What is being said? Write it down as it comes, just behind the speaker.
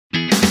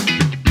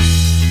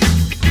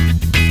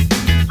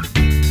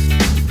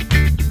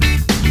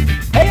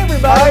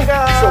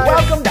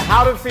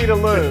feet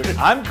of Loon.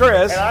 I'm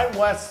Chris. And I'm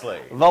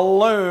Wesley. The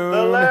Loon.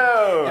 The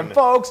Loon. And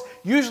folks,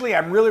 usually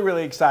I'm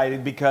really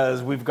excited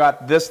because we've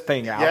got this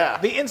thing out. Yeah.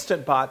 The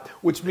Instant Pot,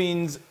 which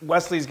means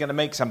Wesley's going to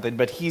make something,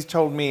 but he's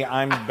told me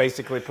I'm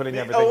basically putting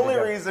everything together. The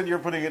only reason you're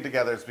putting it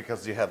together is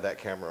because you have that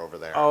camera over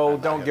there. Oh,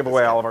 don't give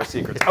away all of our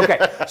secrets. Okay,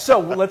 so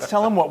let's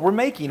tell them what we're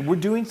making. We're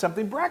doing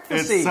something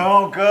breakfasty. It's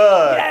so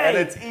good. Yay. And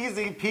it's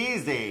easy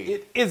peasy.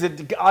 It is.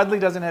 It oddly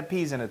doesn't have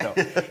peas in it, though.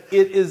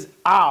 It is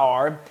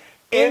our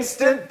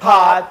Instant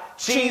Pot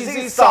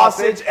cheesy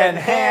sausage and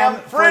ham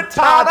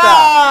frittata.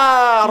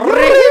 I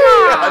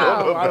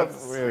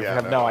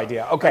have no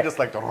idea. Okay. I just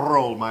like to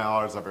roll my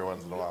R's every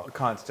once in a while.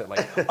 Constantly.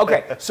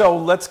 Okay, so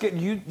let's get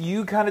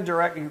you kind of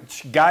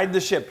guide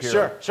the ship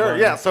here. Sure.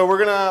 Yeah. So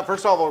we're gonna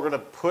first of all we're gonna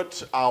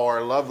put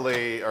our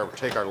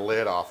take our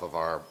lid off of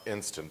our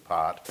Instant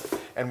Pot,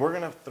 and we're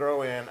gonna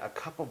throw in a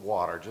cup of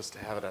water just to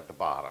have it at the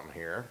bottom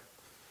here.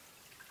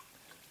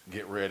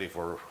 Get ready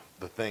for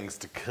the things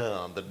to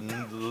come, the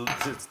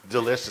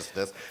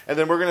deliciousness. And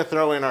then we're going to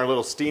throw in our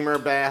little steamer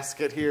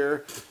basket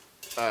here,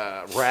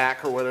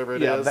 rack or whatever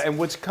it is. And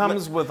which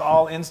comes with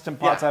all Instant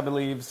Pots, I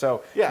believe.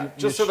 So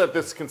just so that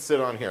this can sit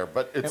on here.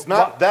 But it's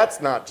not.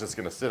 That's not just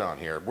going to sit on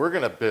here. We're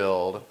going to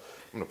build. I'm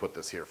going to put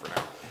this here for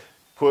now.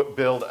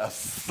 Build a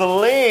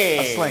sling.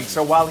 A sling.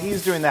 So while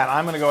he's doing that,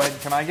 I'm going to go ahead.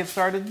 Can I get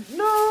started?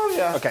 No,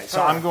 yeah. Okay,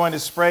 so I'm going to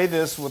spray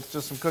this with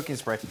just some cooking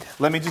spray.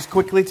 Let me just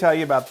quickly tell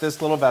you about this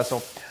little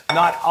vessel.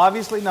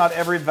 Obviously, not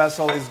every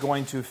vessel is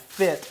going to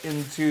fit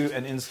into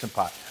an Instant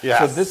Pot. Yes.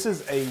 So this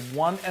is a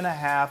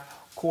 1.5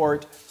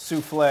 quart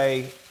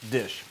souffle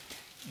dish.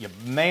 You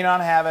may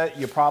not have it.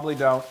 You probably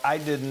don't. I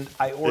didn't.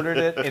 I ordered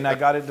it and I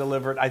got it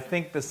delivered, I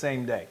think, the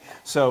same day.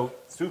 So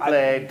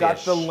I got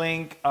the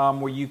link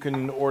where you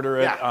can order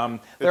it. Yeah.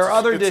 There are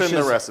other dishes. It's in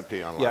the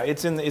recipe online. Yeah,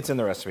 it's in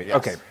the recipe. Yes.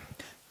 Okay.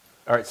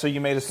 All right, so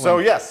you made a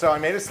sling. So I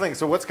made a sling.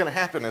 So what's going to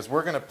happen is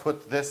we're going to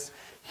put this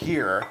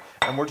here,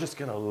 and we're just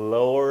going to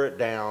lower it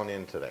down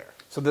into there.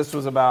 So this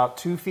was about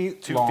 2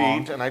 feet long.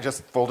 2 feet, and I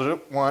just folded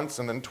it once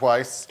and then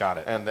twice. Got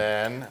it. And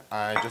then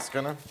I'm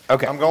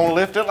going to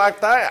lift it like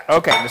that.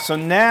 Okay, so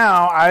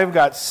now I've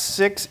got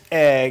 6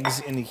 eggs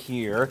in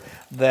here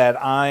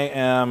that I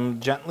am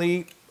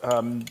gently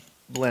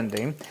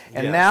blending.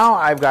 And now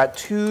I've got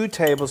 2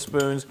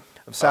 tablespoons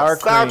of sour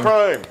cream.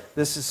 Sour cream.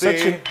 This is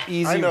such an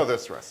easy... I know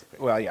this recipe.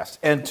 Well, yes.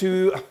 And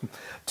two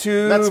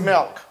That's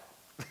milk.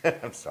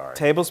 I'm sorry.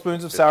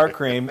 Tablespoons of sour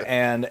cream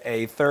and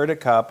a third a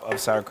cup of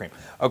sour cream.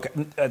 Okay,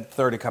 a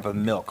third a cup of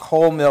milk.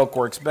 Whole milk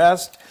works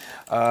best.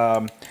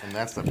 And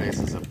that's the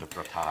basis of the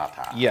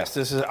frittata. Yes,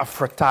 this is a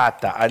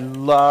frittata. I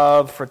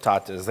love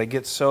frittatas. They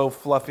get so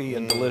fluffy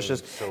and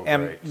delicious. So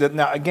and great.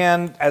 Now,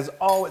 again, as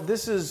always,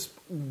 this is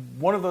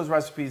one of those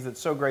recipes that's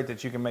so great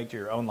that you can make to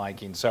your own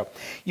liking. So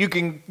you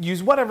can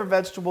use whatever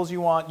vegetables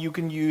you want. You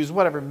can use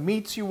whatever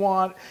meats you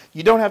want.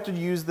 You don't have to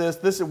use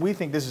this. We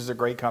think this is a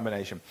great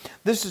combination.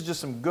 This is just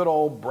some good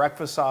old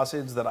breakfast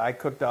sausage that I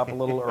cooked up a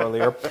little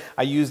earlier.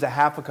 I used a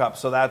half a cup,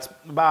 so that's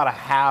about a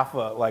half,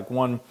 like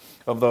one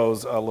of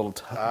those little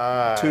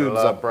tubes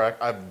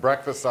of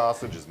breakfast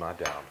sausage is my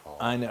downfall.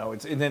 I know.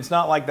 It's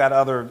not like that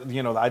other,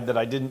 that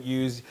I didn't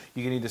use.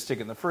 You can either stick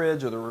it in the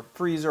fridge or the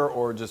freezer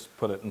or just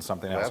put it in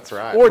something else. That's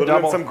right. Or put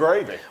it in some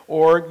gravy.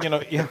 Or,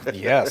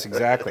 yes,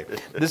 exactly.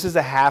 This is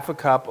a half a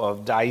cup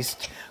of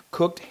diced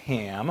cooked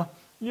ham.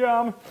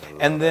 Yum.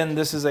 And then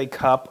this is a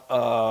cup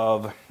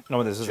of...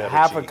 No, this is a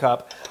half a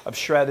cup of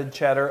shredded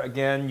cheddar.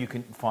 Again,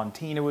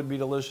 fontina would be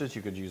delicious.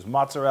 You could use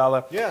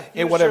mozzarella. Yeah,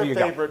 whatever you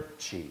got. favorite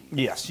cheese.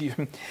 Yes,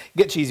 you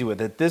get cheesy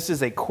with it. This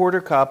is a quarter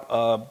cup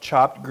of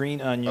chopped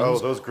green onions. Oh,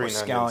 those green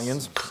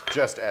scallions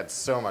just add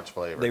so much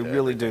flavor. They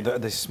really do.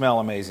 They smell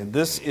amazing.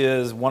 This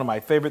is one of my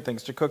favorite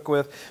things to cook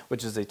with,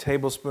 which is a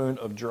tablespoon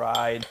of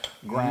dried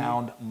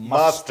ground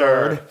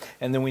mustard.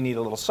 And then we need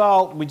a little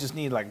salt. We just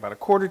need like about a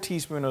quarter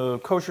teaspoon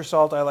of kosher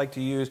salt I like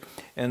to use,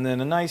 and then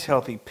a nice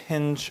healthy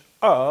pinch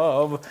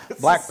of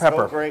black pepper.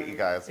 This is so great, you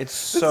guys. This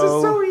is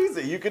so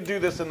easy. You could do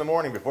this in the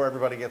morning before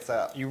everybody gets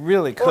up. You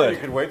really could. Or you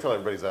could wait till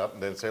everybody's up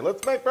and then say,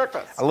 let's make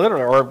breakfast.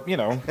 Literally, or,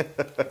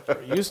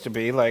 it used to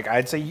be like,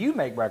 I'd say you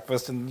make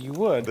breakfast and you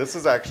would. This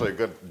is actually a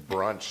good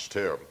brunch,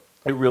 too.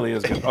 It really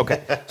is good.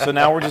 Okay, so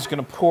now we're just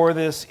going to pour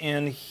this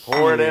in here.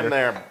 Pour it in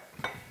there.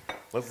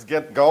 Let's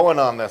get going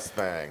on this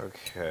thing.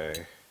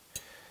 Okay.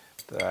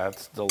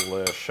 That's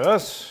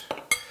delicious.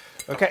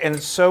 Okay, and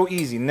it's so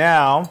easy.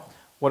 Now...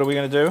 what are we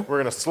going to do?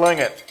 We're going to sling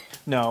it.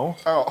 No.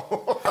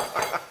 Oh.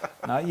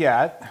 Not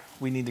yet.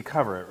 We need to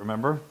cover it,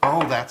 remember?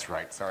 Oh, that's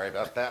right. Sorry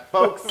about that,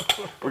 folks.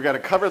 We've got to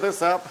cover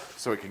this up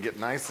so it can get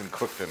nice and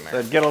cooked in there.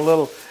 It'd get a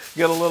little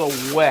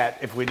wet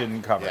if we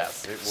didn't cover it.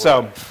 Yes, it would.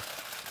 So,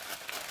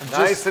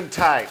 nice and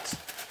tight.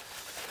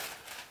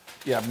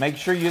 Yeah, make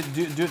sure you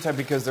do it tight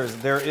because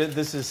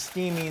this is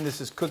steaming,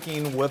 this is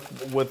cooking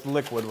with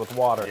liquid, with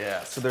water.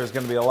 Yes. So there's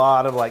going to be a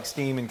lot of like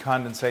steam and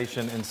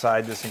condensation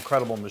inside this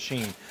incredible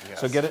machine. Yes.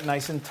 So get it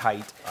nice and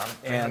tight. I'm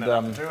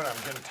getting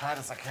tight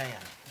as I can.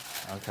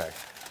 Okay.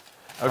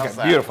 Okay,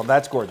 beautiful.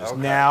 That's gorgeous. Okay.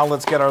 Now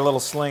let's get our little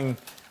sling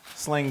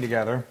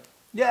together.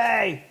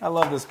 Yay! I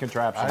love this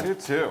contraption. I do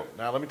too.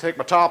 Now let me take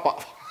my top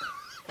off.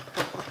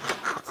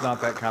 It's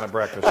not that kind of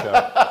breakfast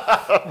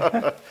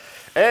show.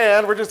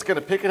 And we're just going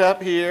to pick it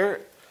up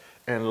here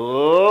and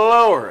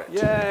lower it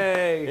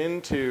Yay!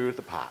 into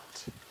the pot.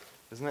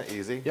 Isn't that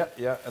easy?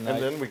 Yeah. And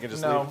then we can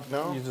just leave.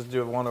 No? You just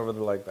do one over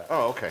the like that.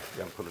 Oh, okay.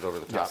 Yeah, put it over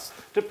the top. Yes.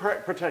 To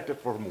protect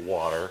it from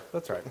water.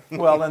 That's right.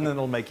 Well, and then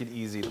it'll make it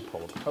easy to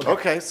pull it.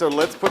 Okay, so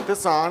let's put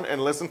this on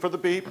and listen for the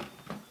beep.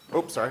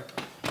 Oops, sorry.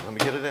 Let me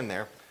get it in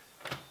there.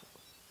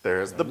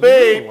 There's the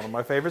beep. One of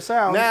my favorite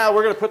sounds. Now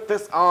we're going to put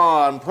this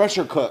on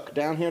pressure cook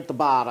down here at the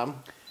bottom.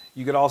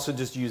 You could also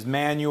just use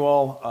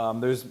manual.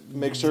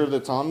 Make sure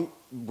that's on.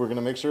 We're going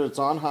to make sure it's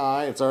on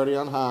high. It's already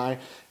on high.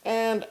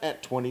 And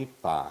at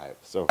 25.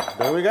 So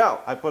there we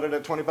go. I put it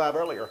at 25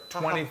 earlier.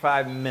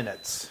 25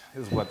 minutes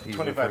is what he's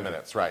 25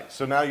 minutes, right.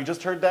 So now you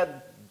just heard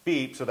that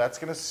beep. So that's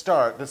going to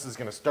start. This is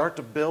going to start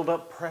to build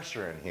up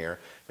pressure in here.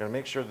 You're going to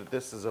make sure that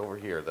this is over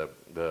here.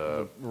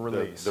 The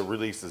release. The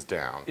release is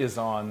down. Is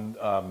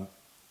on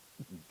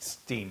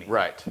steaming.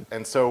 Right.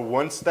 And so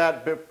once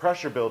that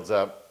pressure builds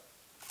up,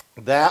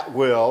 that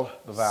will,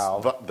 the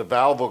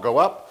valve will go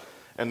up,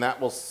 and that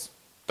will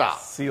stop.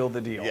 Seal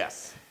the deal.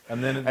 Yes.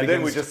 And then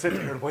then we just sit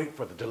there and wait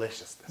for the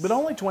deliciousness. But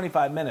only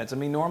 25 minutes. I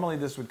mean, normally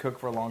this would cook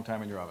for a long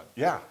time in your oven.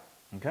 Yeah.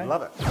 Okay.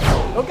 Love it.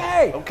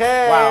 Okay.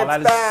 Okay. Wow,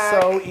 that back.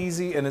 is so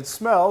easy, and it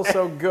smells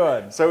so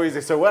good. So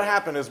easy. So what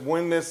happened is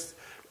when this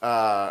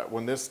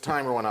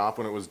timer went off,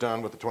 when it was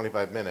done with the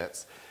 25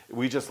 minutes,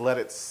 we just let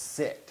it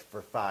sit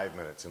for 5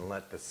 minutes and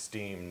let the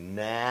steam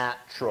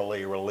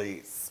naturally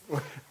release.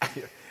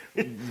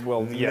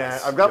 Well,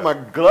 yes. I've got my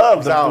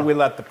gloves out. We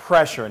let the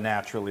pressure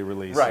naturally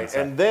release. Right,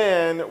 and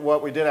then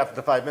what we did after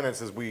the 5 minutes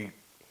is we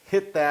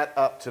hit that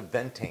up to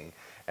venting,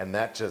 and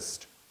that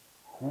just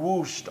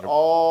whooshed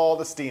all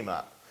the steam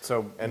up.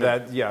 So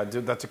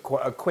that's a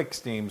quick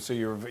steam. So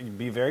you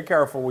be very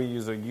careful. We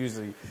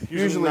usually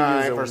use a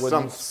knife or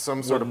wooden,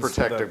 some sort of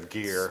protective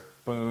gear.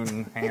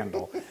 Spoon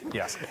handle.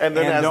 Yes. And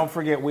don't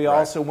forget, we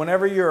also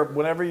whenever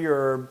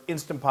your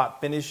Instant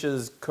Pot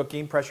finishes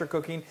cooking, pressure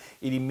cooking,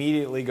 it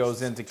immediately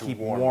goes into keep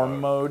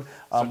warm mode,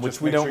 which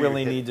we don't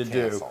really need to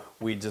do.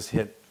 We just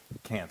hit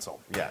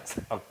cancel. Yes.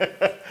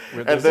 Okay.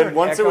 And then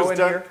once it was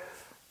done,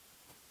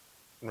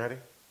 ready?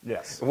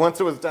 Yes. Once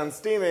it was done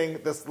steaming,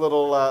 this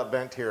little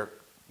vent here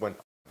went,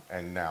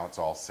 and now it's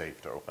all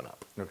safe to open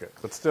up. Okay.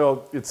 But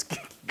still,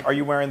 are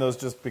you wearing those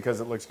just because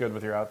it looks good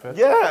with your outfit?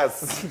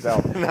 Yes.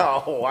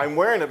 No, I'm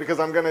wearing it because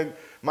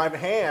my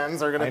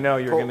hands are gonna. I know,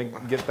 you're gonna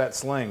get that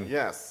sling.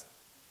 Yes.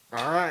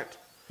 All right.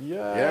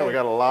 Yeah, we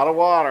got a lot of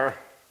water.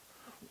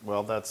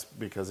 Well, that's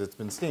because it's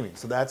been steaming.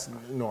 So that's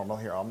normal.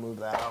 Here, I'll move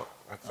that out.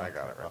 I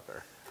got it right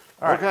there.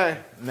 All right. Okay.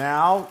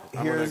 Now,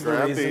 here's the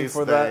reason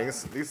for that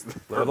These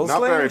little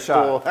not very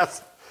slingshot. full.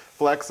 That's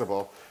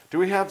flexible. Do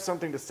we have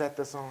something to set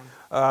this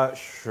on?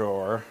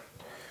 Sure.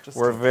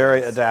 We're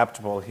very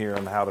adaptable here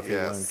in the How to Feed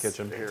Loon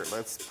kitchen. Here,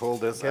 let's pull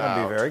this out.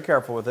 Gotta be very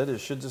careful with it. It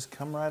should just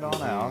come right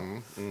on out.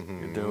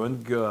 You're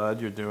doing good.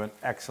 You're doing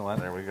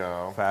excellent. There we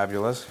go.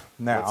 Fabulous.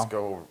 Now, let's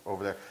go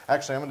over there.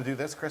 Actually, I'm going to do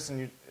this, Chris, and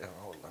you.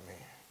 Oh,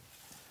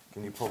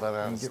 can you pull that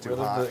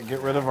out?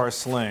 Get rid of our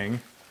sling.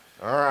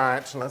 All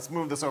right, let's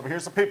move this over here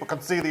so people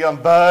can see the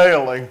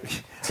unveiling.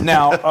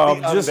 Now,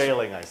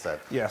 unveiling, I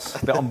said. Yes,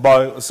 the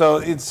unveil. So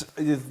it's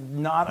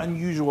not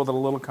unusual that a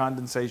little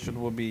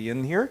condensation will be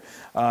in here.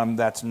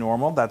 That's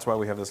normal. That's why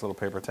we have this little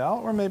paper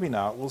towel, or maybe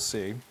not. We'll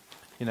see.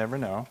 You never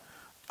know.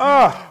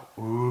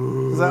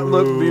 Does that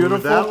look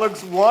beautiful? That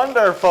looks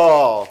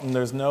wonderful. And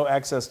there's no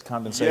excess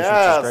condensation.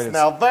 Yes, which is great.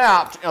 now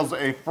that is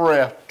a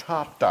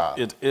frittata.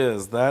 It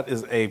is. That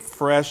is a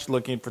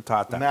fresh-looking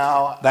frittata.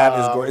 Now that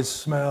is gorgeous. It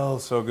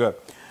smells so good.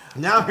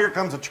 Now here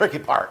comes the tricky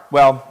part.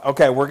 Well,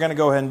 okay, we're going to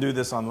go ahead and do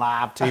this on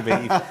live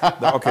TV.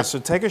 Okay, so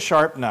take a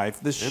sharp knife.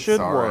 This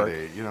should work.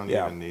 You don't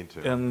even need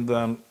to. And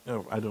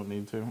I don't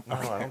need to. No,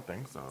 I don't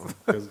think so.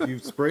 Because you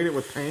sprayed it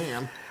with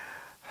Pam.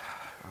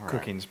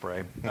 Cooking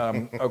spray.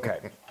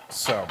 Okay,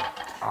 so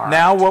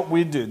now what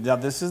we do. Now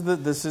this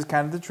is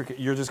kind of the trick.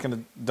 You're just going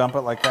to dump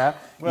it like that.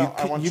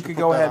 Well, you could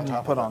go ahead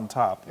and put on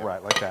top,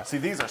 right, like that. See,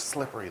 these are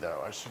slippery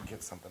though. I should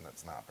get something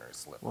that's not very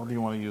slippery. Well, do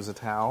you want to use a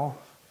towel?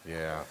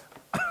 Yeah.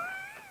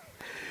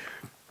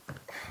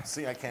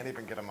 See, I can't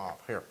even get them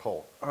off. Here,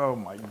 pull. Oh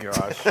my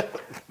gosh.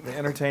 The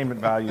entertainment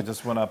value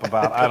just went up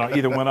about,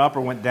 either went up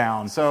or went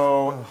down.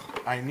 So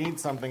I need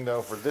something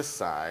though for this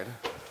side.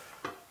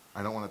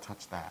 I don't want to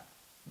touch that.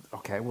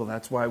 Okay, well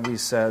that's why we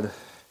said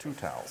 2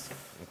 towels.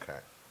 Okay.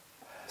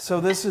 So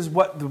this is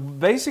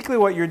basically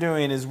what you're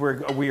doing is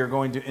we are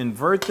going to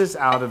invert this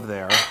out of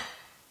there.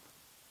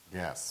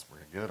 Yes, we're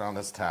going to get it on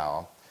this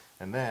towel.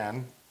 And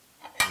then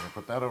we're going to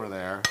put that over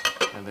there.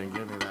 And then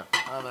give me that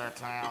other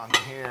towel in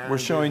here. We're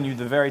showing you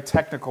the very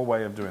technical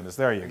way of doing this.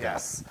 There you go.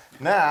 Yes.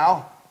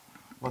 Now,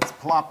 let's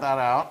plop that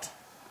out.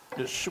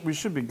 We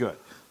should be good.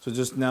 So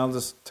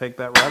just take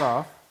that right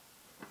off.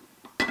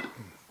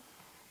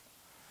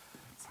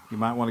 You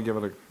might want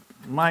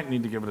to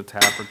need to give it a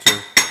tap or two.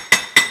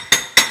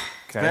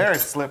 Okay. Very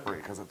slippery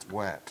because it's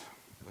wet.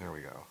 There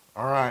we go.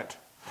 All right.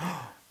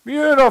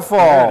 Beautiful.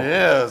 There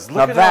it is. Now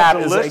Look at that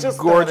how is delicious a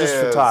gorgeous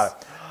that is. frittata.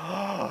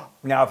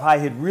 Now, if I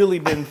had really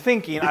been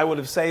thinking, I would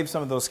have saved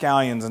some of those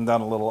scallions and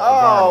done a little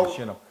Oh, garnish,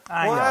 you know.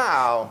 I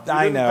wow. know. You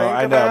I didn't know, think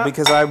I of know, that?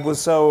 because I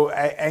was so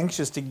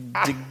anxious to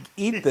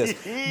eat this.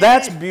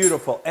 That's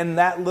beautiful. And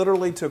that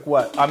literally took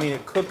what? I mean,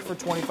 it cooked for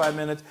 25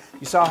 minutes.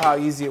 You saw how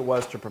easy it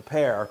was to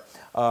prepare.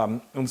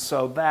 And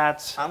so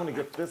that's... I'm going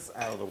to get this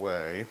out of the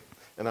way,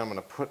 and I'm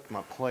going to put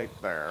my plate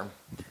there.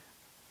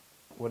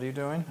 What are you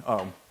doing?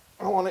 Oh.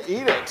 I want to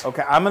eat it.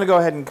 Okay, I'm going to go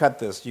ahead and cut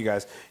this, you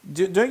guys.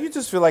 Don't you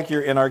just feel like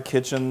you're in our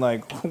kitchen,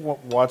 like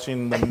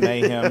watching the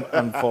mayhem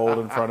unfold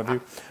in front of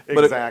you?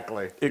 But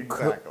exactly.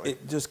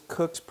 It just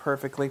cooks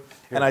perfectly.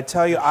 Here, and I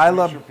tell you, I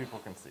love... Make sure people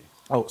can see.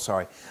 Oh,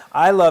 sorry.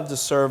 I love to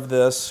serve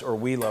this, or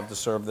we love to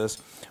serve this,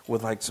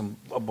 with like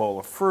a bowl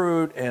of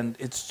fruit, and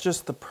it's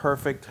just the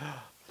perfect...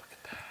 Look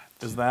at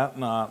that. Is that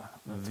not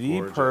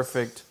gorgeous.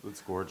 Perfect...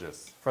 It's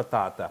gorgeous.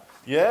 Frittata.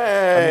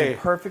 Yay! I mean,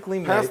 perfectly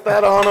made. Pass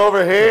that on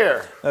over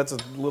here. That's a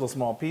little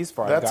small piece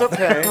for That's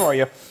okay. for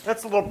you.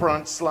 That's a little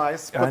brunch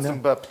slice. Put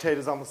some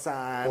potatoes on the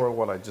side. Or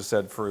what I just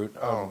said, fruit.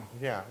 Oh,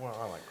 yeah. Well,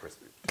 I like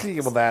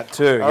crispy. Well, that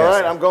too. All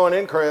right, I'm going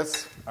in,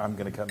 Chris. I'm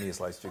going to cut me a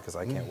slice too because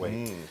I can't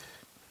wait.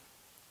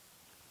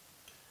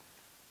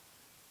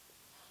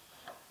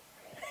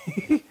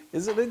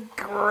 Isn't it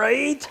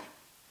great?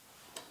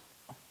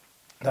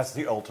 That's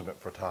the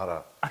ultimate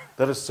frittata.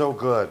 That is so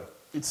good.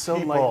 It's so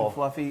light and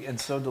fluffy and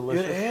so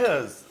delicious. It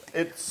is.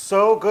 It's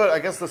so good. I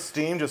guess the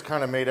steam just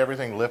kind of made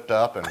everything lift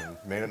up and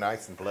made it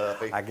nice and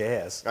fluffy. I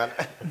guess.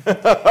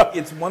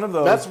 It's one of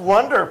those. That's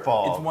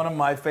wonderful. It's one of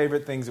my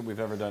favorite things that we've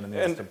ever done in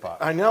the Instant Pot.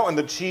 I know, and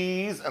the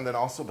cheese, and then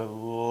also the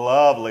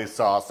lovely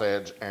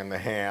sausage and the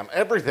ham.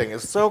 Everything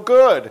is so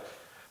good.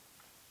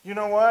 You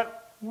know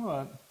what?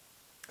 What?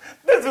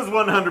 This is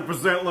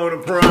 100% Loon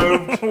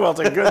approved. Well, it's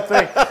a good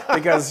thing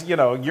because, you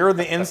know, you're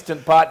the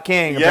Instant Pot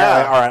king. Yeah.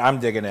 Apparently. All right, I'm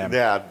digging in.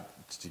 Yeah,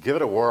 give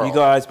it a whirl. You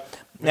guys,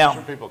 Make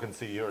sure people can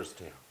see yours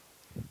too.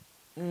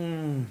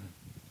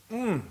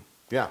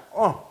 Yeah.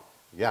 Oh.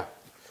 Yeah.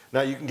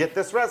 Now you can get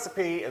this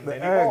recipe and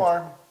many eggs. more.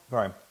 All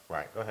right.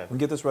 Right, go ahead. You can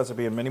get this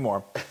recipe and many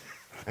more.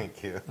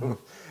 Thank you.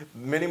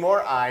 Many more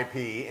IP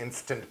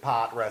Instant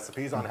Pot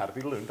recipes on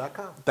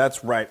howtobeloon.com.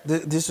 That's right.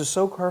 This is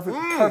so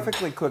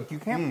perfectly cooked. You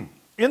can't.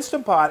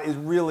 Instant Pot is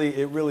really,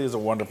 it really is a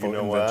wonderful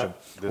invention.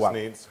 What? This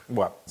needs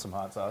what? Some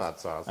hot sauce. hot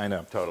sauce. I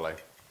know. Totally.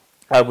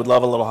 I would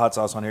love a little hot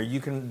sauce on here. You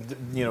can,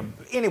 you know,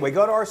 anyway,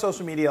 go to our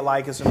social media,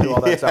 like us, and do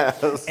all that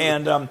stuff.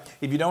 And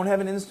if you don't have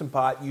an Instant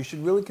Pot, you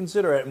should really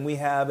consider it. And we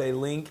have a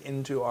link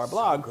into our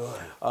blog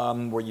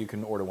where you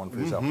can order one for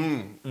yourself.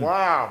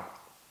 Wow.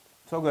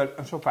 So good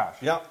and so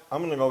fast. Yeah,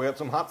 I'm going to go get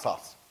some hot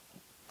sauce.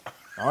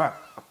 All right.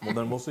 Well,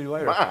 then we'll see you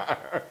later.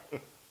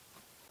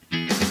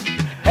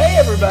 Hey,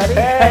 everybody.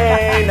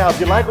 Hey, now if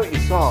you like what you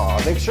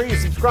saw, make sure you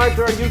subscribe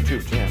to our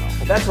YouTube channel.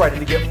 That's right. And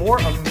to get more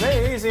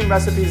amazing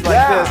recipes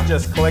like this,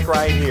 just click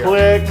right here.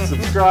 Click,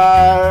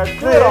 subscribe,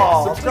 Do it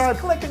all. subscribe.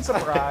 Just click and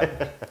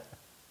subscribe.